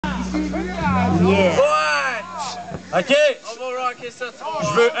Yeah. Ouais! OK. On va rocker ça. Je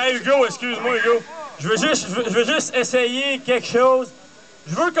veux... Hey, Hugo, excuse-moi, Hugo. Je veux juste essayer quelque chose.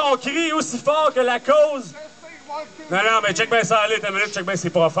 Je veux qu'on crie aussi fort que la cause... Non, mais check bien ça, allez, t'as une minute, check bien, c'est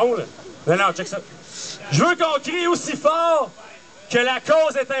profond, là. Non, check ça. Je veux qu'on crie aussi fort que la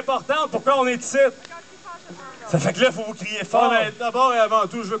cause est importante. Pourquoi on est ici? Ça fait que là, il faut vous crier fort. D'abord et avant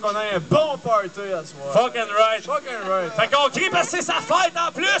tout, je veux qu'on ait un bon party à soir. Fucking right. Fucking right. Fait qu'on crie parce que c'est sa fête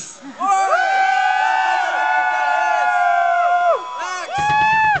en plus. Ouais!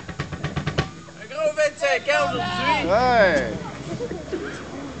 Un gros 25 ans aujourd'hui. Ouais.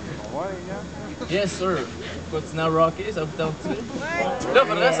 Yes, sir. Continuez à rocker, ça vous tente-tu? Ouais. Là,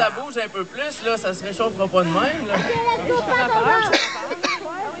 faudrait que ça bouge un peu plus, là, ça se réchauffera pas de même, là.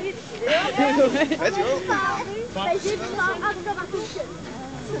 Let's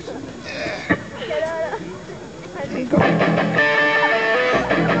go.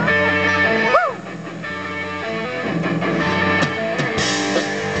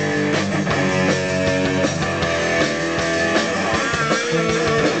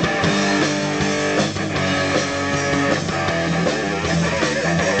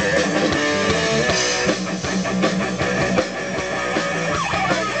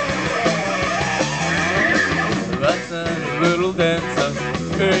 Little dancer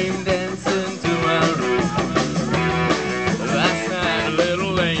came dancing to my room. Last night a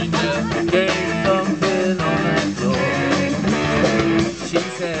little angel came thumping on my door. She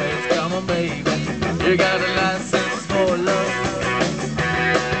says, come on baby, you got a license for love.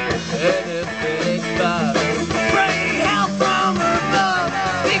 And if it expires, pray help from above.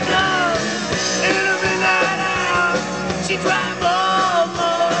 Because in the midnight hour, she cried more,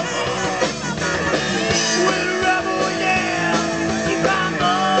 more, more. With a rebel, yeah, she cried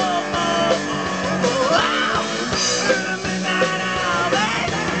more, more, more. Wow! In the midnight hour,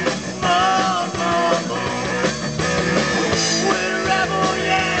 baby, more, more, more. With a rebel,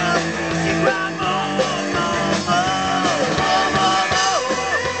 yeah, she cried more, more, more, more, more.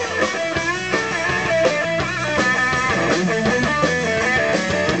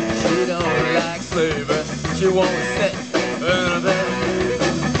 She don't like slavery, she won't sit in a bed.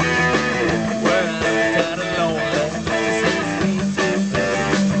 When I'm tired and lonely, she sends me to bed.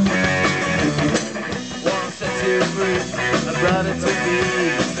 Once set you free, I brought it to be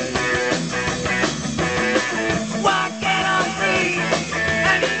safe. Why can't I breathe?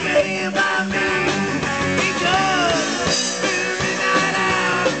 And you hear about me? Because every night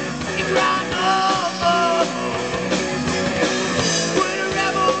out, you cry more, more, more. With a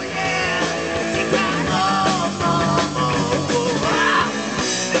rebel, yeah, she cry more, more, more. Wow.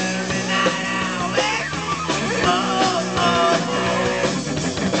 Every night out, eh? More, more, more.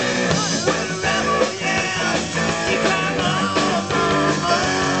 With a rebel, yeah, she cry more, more, more.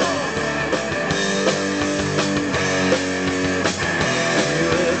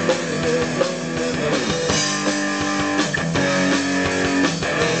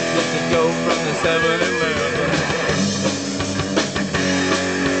 Go from the 7-Eleven.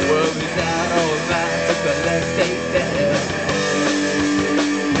 Well, he's out all night to collect a debt.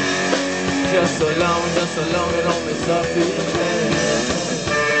 Just so long, it don't miss up his head.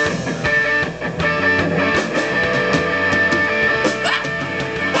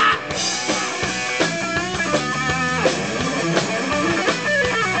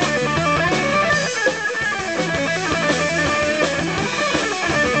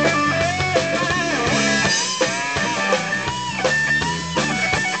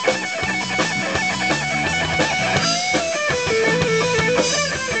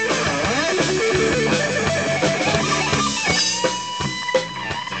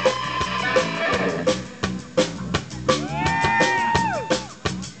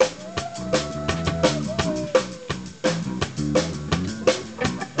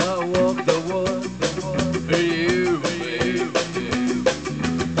 I walk the wood for you, for you.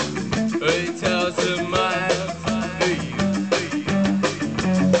 8,000 miles for you.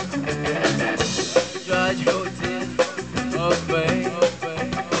 Dried your tears away.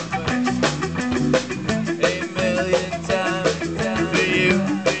 1,000,000 times for you,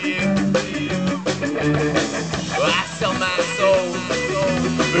 for you, for you. I sell my soul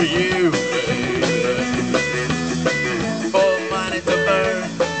for you, baby. For money to burn.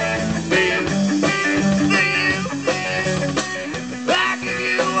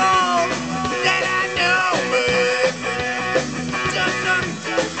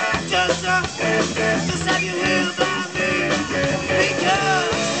 Just have you here by me.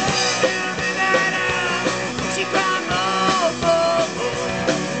 Because every night out, she cried more, more, more.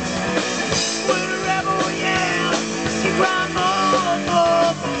 With a rebel, yeah, she cried more,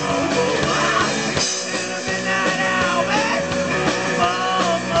 more, more.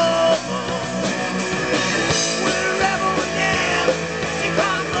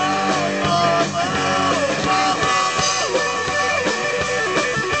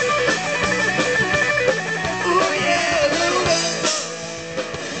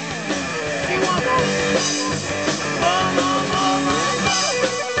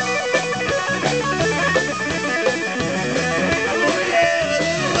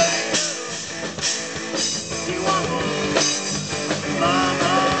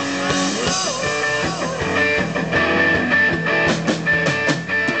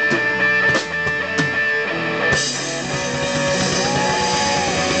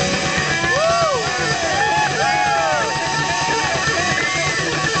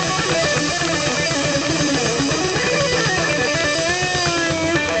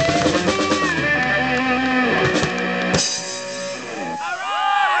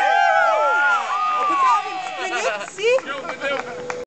 Merci.